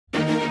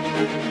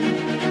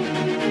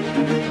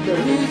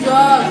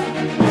Jesus!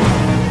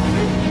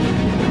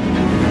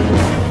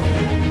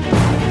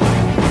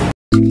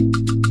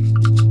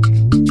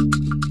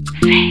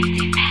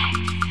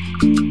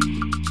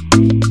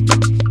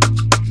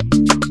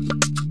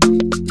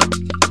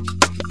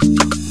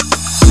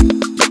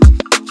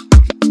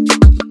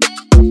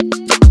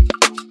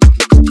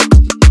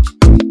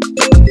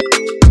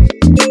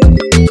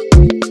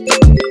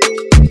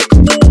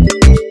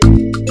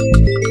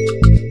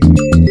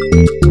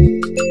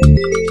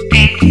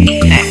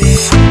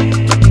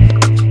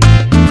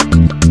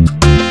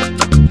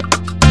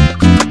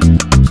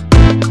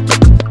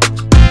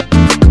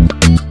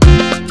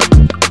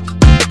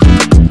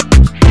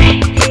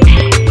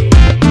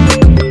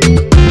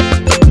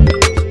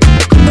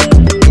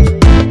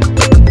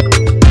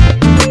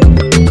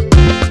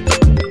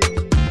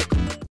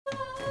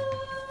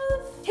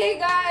 Hey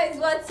guys,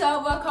 what's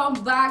up?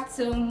 Welcome back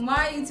to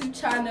my YouTube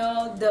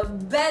channel, the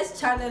best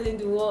channel in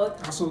the world.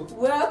 Also,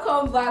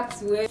 welcome back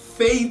to it.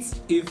 Phayte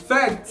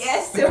Effects.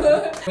 Yes,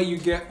 sir. Where you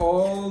get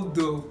all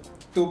the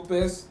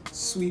dopest,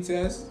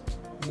 sweetest,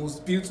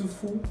 most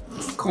beautiful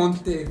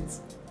content.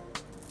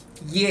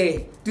 Yeah,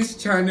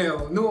 this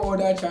channel, no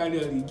other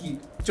channel you give,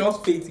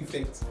 just Phayte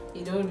Effects.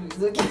 You don't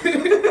lose, okay?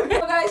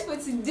 So guys, for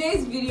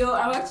today's video,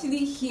 I'm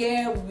actually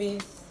here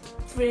with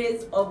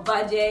Praise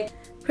Obaje.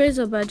 Praise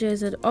Obaje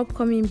is an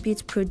upcoming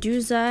beat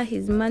producer.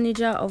 He's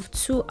manager of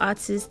 2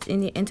 artists in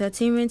the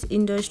entertainment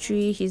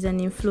industry. He's an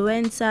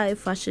influencer, a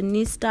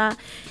fashionista,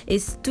 a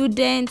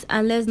student,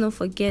 and let's not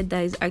forget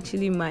that he's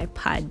actually my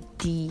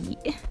paddy.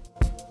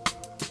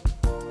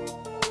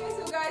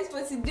 So guys,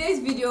 for today's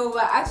video, we're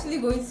actually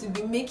going to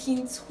be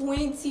making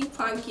 20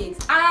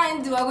 pancakes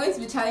and we're going to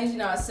be challenging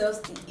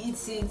ourselves to eat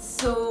it.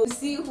 So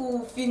see who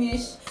will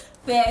finish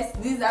first.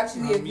 This is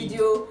actually a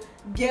video.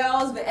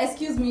 Girls, but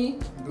excuse me,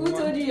 who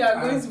told you are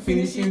going to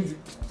finish it?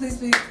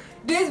 Please.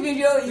 This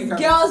video is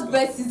girls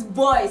versus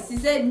boys. He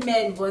said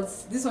men, but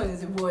this one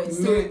is a boy.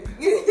 So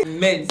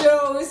men.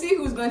 So we'll see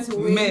who's going to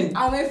win. Men.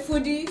 I'm a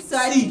foodie, so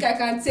I think I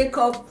can take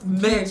up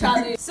the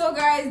challenge. So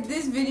guys,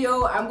 this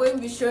video I'm going to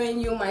be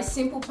showing you my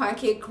simple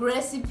pancake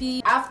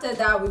recipe. After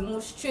that, we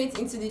move straight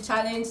into the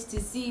challenge to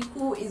see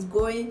who is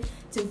going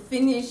to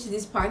finish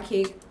this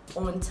pancake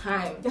on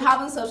time. If you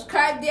haven't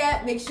subscribed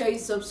yet, make sure you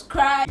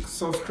subscribe.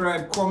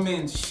 Subscribe,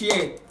 comment,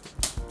 share.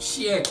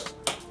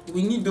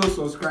 We need those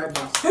subscribers.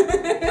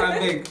 I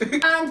beg.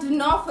 And do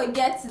not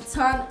forget to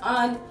turn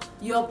on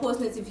your post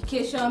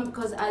notification,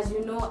 because as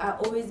you know, I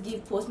always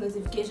give post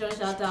notification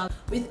shout out.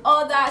 With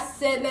all that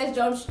said, let's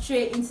jump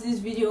straight into this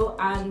video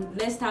and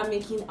let's start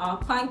making our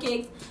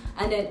pancakes,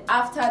 and then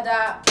after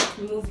that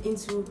we move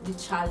into the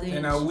challenge.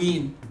 And I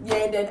win.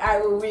 Yeah, then I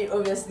will win,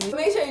 obviously.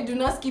 Make sure you do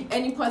not skip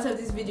any part of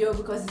this video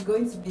because it's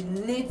going to be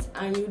lit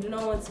and you do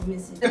not want to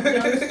miss it.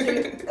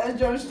 Let's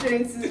jump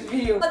straight into this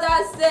video. With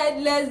that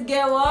said, let's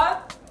get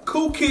what?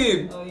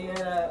 Cooking. Oh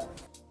yeah.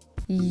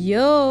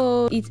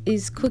 Yo, it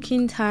is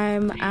cooking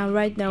time, and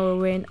right now we're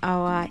wearing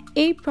our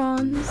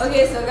aprons.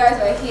 Okay, so guys,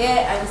 we're here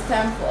and it's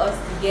time for us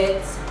to get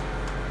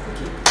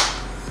cooking.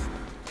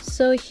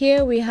 So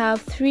here we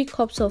have 3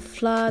 cups of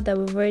flour that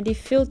we've already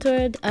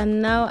filtered,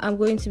 and now I'm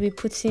going to be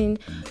putting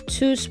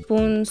 2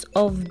 spoons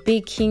of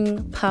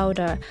baking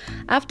powder.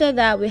 After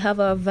that, we have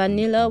our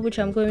vanilla, which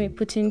I'm going to be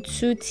putting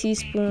 2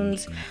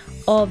 teaspoons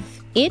of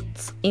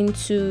it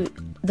into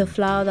the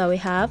flour that we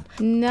have.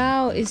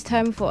 Now it's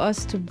time for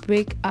us to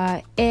break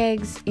our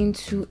eggs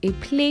into a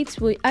plate.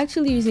 We're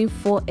actually using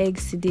 4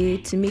 eggs today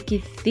to make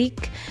it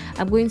thick.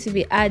 I'm going to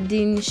be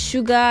adding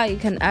sugar. You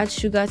can add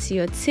sugar to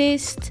your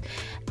taste,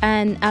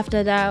 and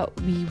after that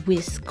we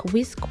whisk.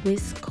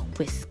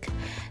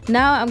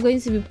 Now I'm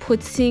going to be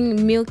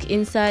putting milk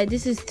inside.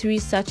 This is 3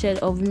 sachets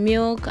of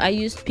milk. I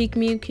used peak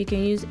milk. You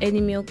can use any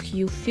milk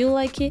you feel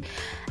like it.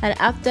 And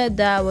after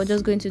that, we're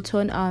just going to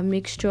turn our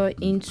mixture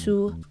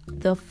into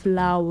the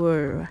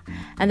flour,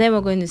 and then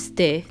we're going to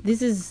stir.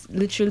 This is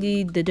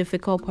literally the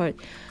difficult part.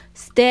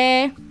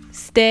 Stir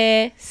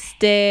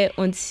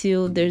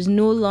until there's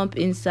no lump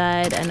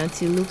inside and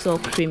until it looks all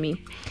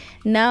creamy.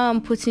 Now I'm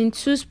putting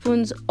 2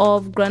 spoons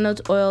of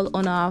groundnut oil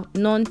on our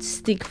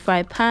non-stick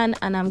fry pan,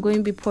 and I'm going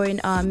to be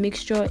pouring our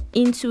mixture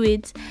into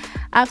it.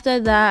 After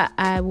that,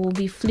 I will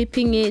be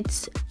flipping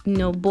it,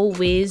 both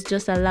ways.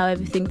 Just allow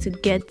everything to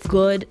get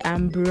good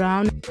and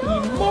brown.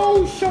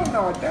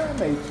 Emotional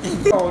damage.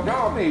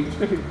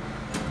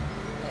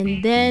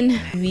 And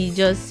then we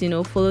just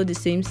follow the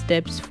same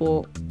steps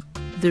for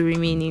the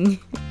remaining.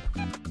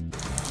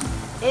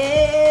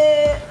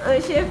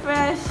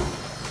 Fresh.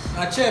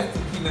 Chef,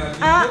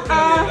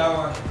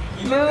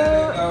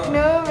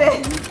 No.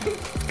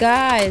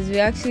 Guys, we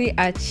actually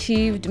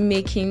achieved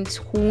making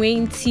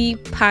 20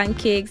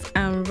 pancakes,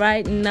 and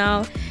right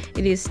now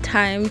it is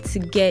time to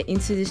get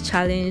into this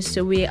challenge.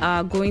 So we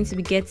are going to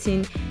be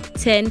getting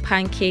 10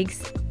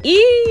 pancakes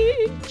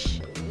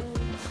each.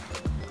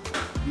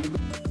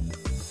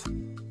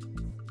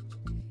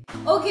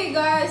 Okay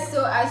guys,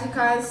 so as you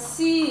can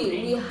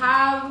see, we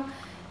have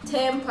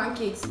 10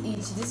 pancakes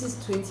each. This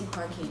is 20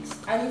 pancakes,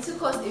 and it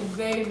took us a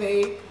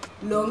very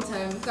long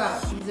time.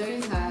 God, it's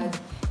very hard. It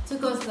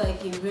took us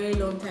like a very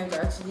long time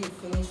to actually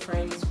finish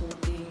frying this whole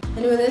thing.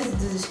 Anyway, let's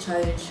do this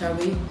challenge, shall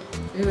we?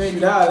 You ready?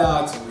 Should I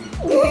allow to win?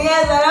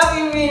 Yes, allow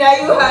me win. Are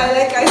you high?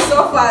 Like I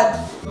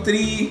suffered.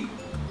 3,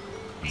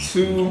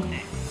 2,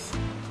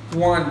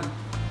 1,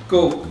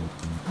 go.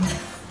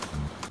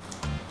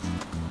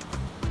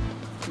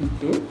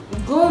 Okay.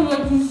 Go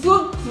like you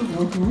should.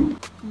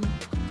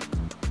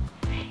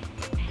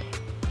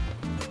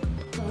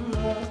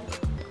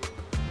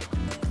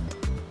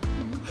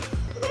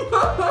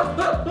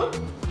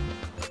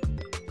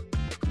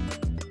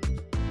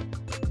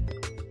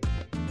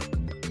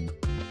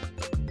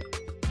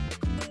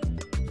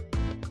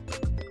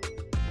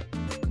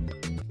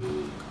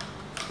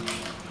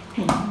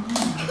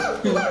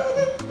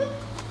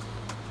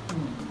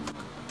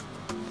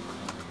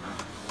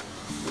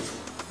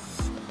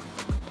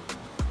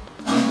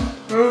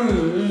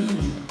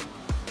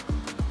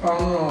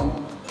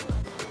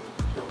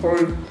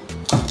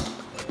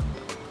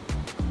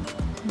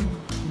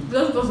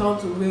 Just because I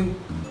want to win.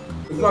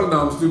 The fact that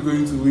I'm still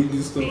going to win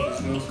this stuff is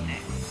just...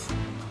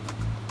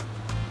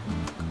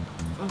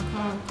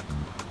 Okay.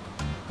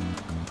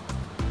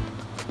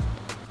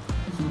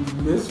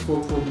 The best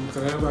fuck up you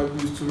can ever do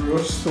is to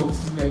rush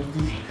something like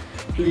this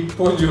to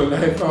pour your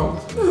life out.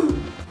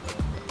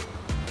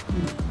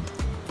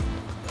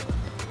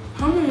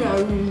 How many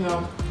are we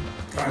now?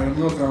 I am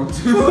not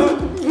counting.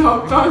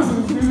 No,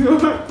 counting.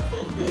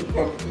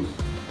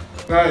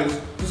 Guys,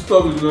 this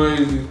stuff is not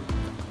easy.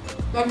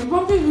 Like the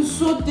pumpkin is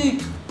so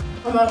thick.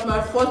 I'm at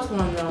my fourth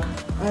one now.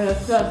 I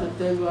have started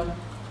the third one.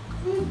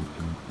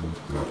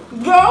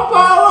 Girl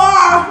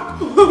power!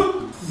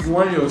 You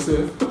want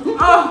yourself?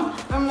 Ah,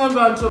 I'm not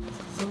bad.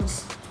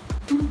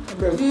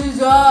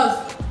 Jesus! Oh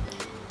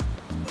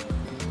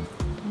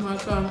my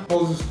God.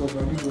 Pause this stuff, I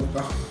need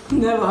water.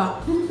 Never.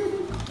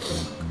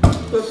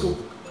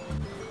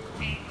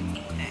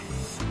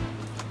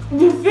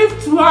 The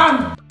fifth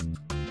one.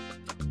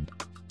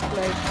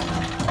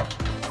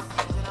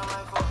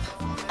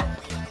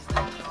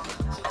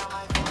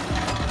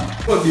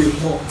 What do you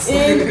want?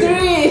 In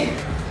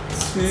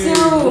 3, 2,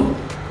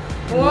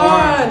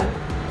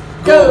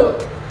 1, go!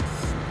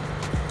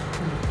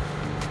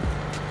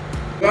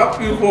 That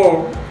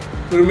people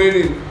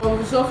remaining. Oh,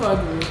 we suffered.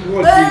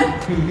 What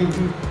I've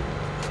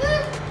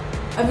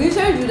been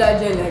trying to do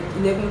that gel like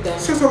 11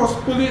 times. Since I was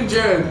pulling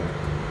gel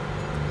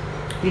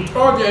with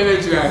all the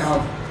energy I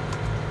have.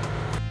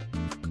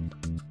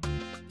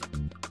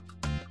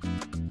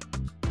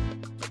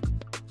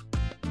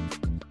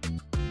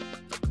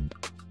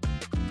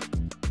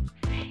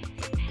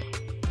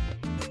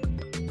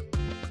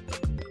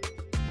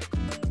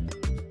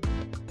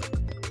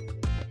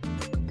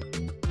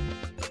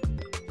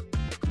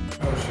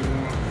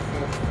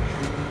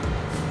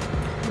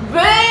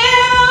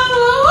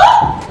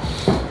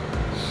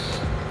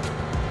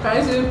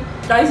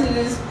 Can you see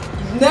this?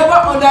 Never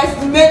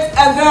underestimate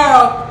a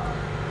girl.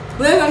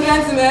 Ladies and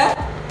gentlemen.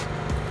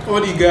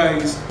 All the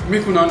guys,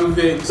 make una no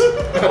vex. I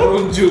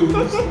don't joke.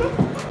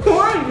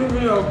 Why are you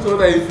doing that? So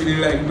what are you feeling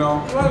like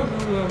now? Why are you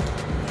doing that?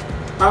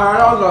 I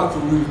allowed that to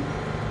win.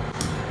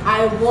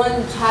 I won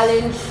the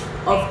challenge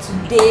of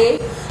today,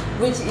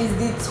 which is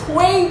the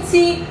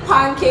 20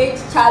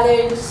 pancakes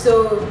challenge.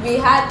 So we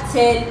had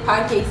 10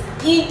 pancakes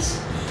each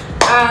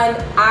and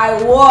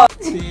I won.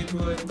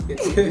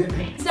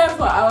 It's time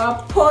for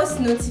our post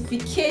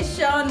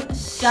notification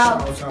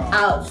shout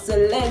out. So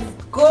let's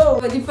go.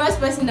 So the first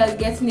person that's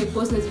getting a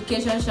post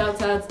notification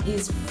shout out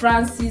is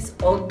Francis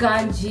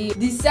Oganji.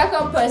 The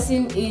second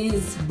person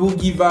is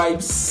Boogie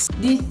Vibes.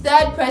 The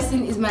third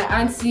person is my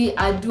auntie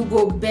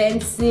Adugo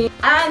Benson.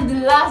 And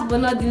the last but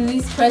not the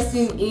least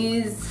person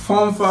is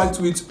Fun Fact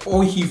with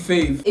Ohi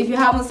Fave. If you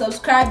haven't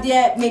subscribed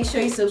yet, make sure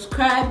you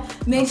subscribe,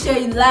 make sure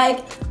you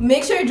like,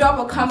 make sure you drop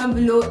a comment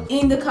below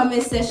in the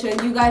comment section.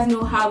 You guys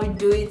know how we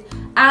do it.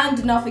 And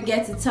do not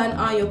forget to turn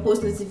on your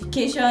post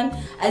notification.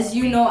 As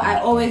you know, I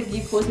always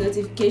give post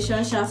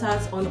notification shout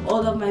outs on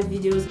all of my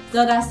videos.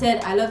 So that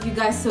said, I love you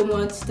guys so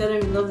much. Tell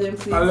them you love them,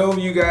 please. I love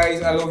you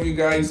guys. I love you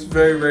guys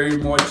very, very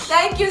much.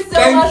 Thank you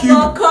so much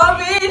for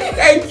coming.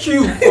 Thank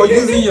you for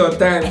using your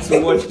time to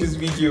watch this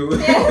video.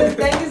 Yes,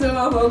 thank you so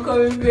much for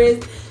coming,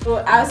 Grace. So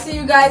I'll see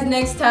you guys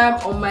next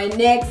time on my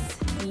next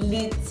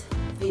lit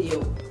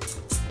video.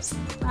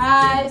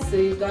 Bye. So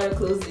you gotta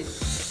close it.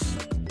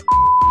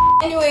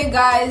 Anyway,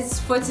 guys,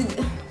 for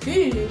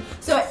today,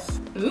 so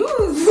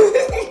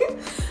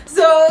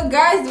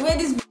guys, the way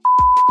this.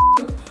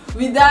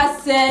 With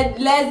that said,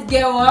 let's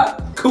get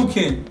what?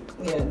 Cooking.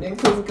 Yeah, then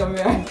close the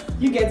camera.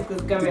 You get to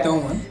close the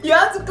camera. You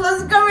have to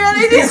close the camera,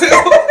 ladies.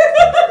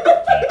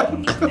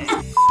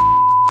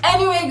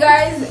 Anyway,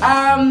 guys,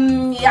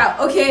 yeah,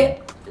 okay.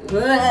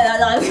 Where's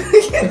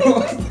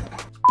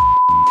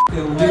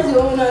the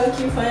owner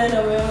looking for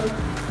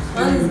you?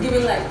 Man is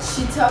giving like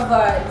cheetah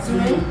vibes,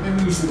 right?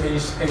 Maybe we should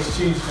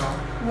exchange now.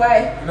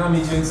 Why? You know I'm a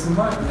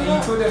gentleman. And you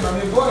told them I'm a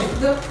boy.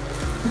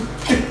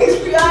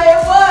 You are a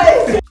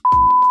boy.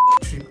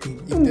 Tripping.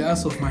 If they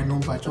ask of my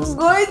number, just I'm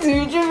going to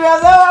retrieve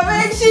your number,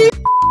 make sure.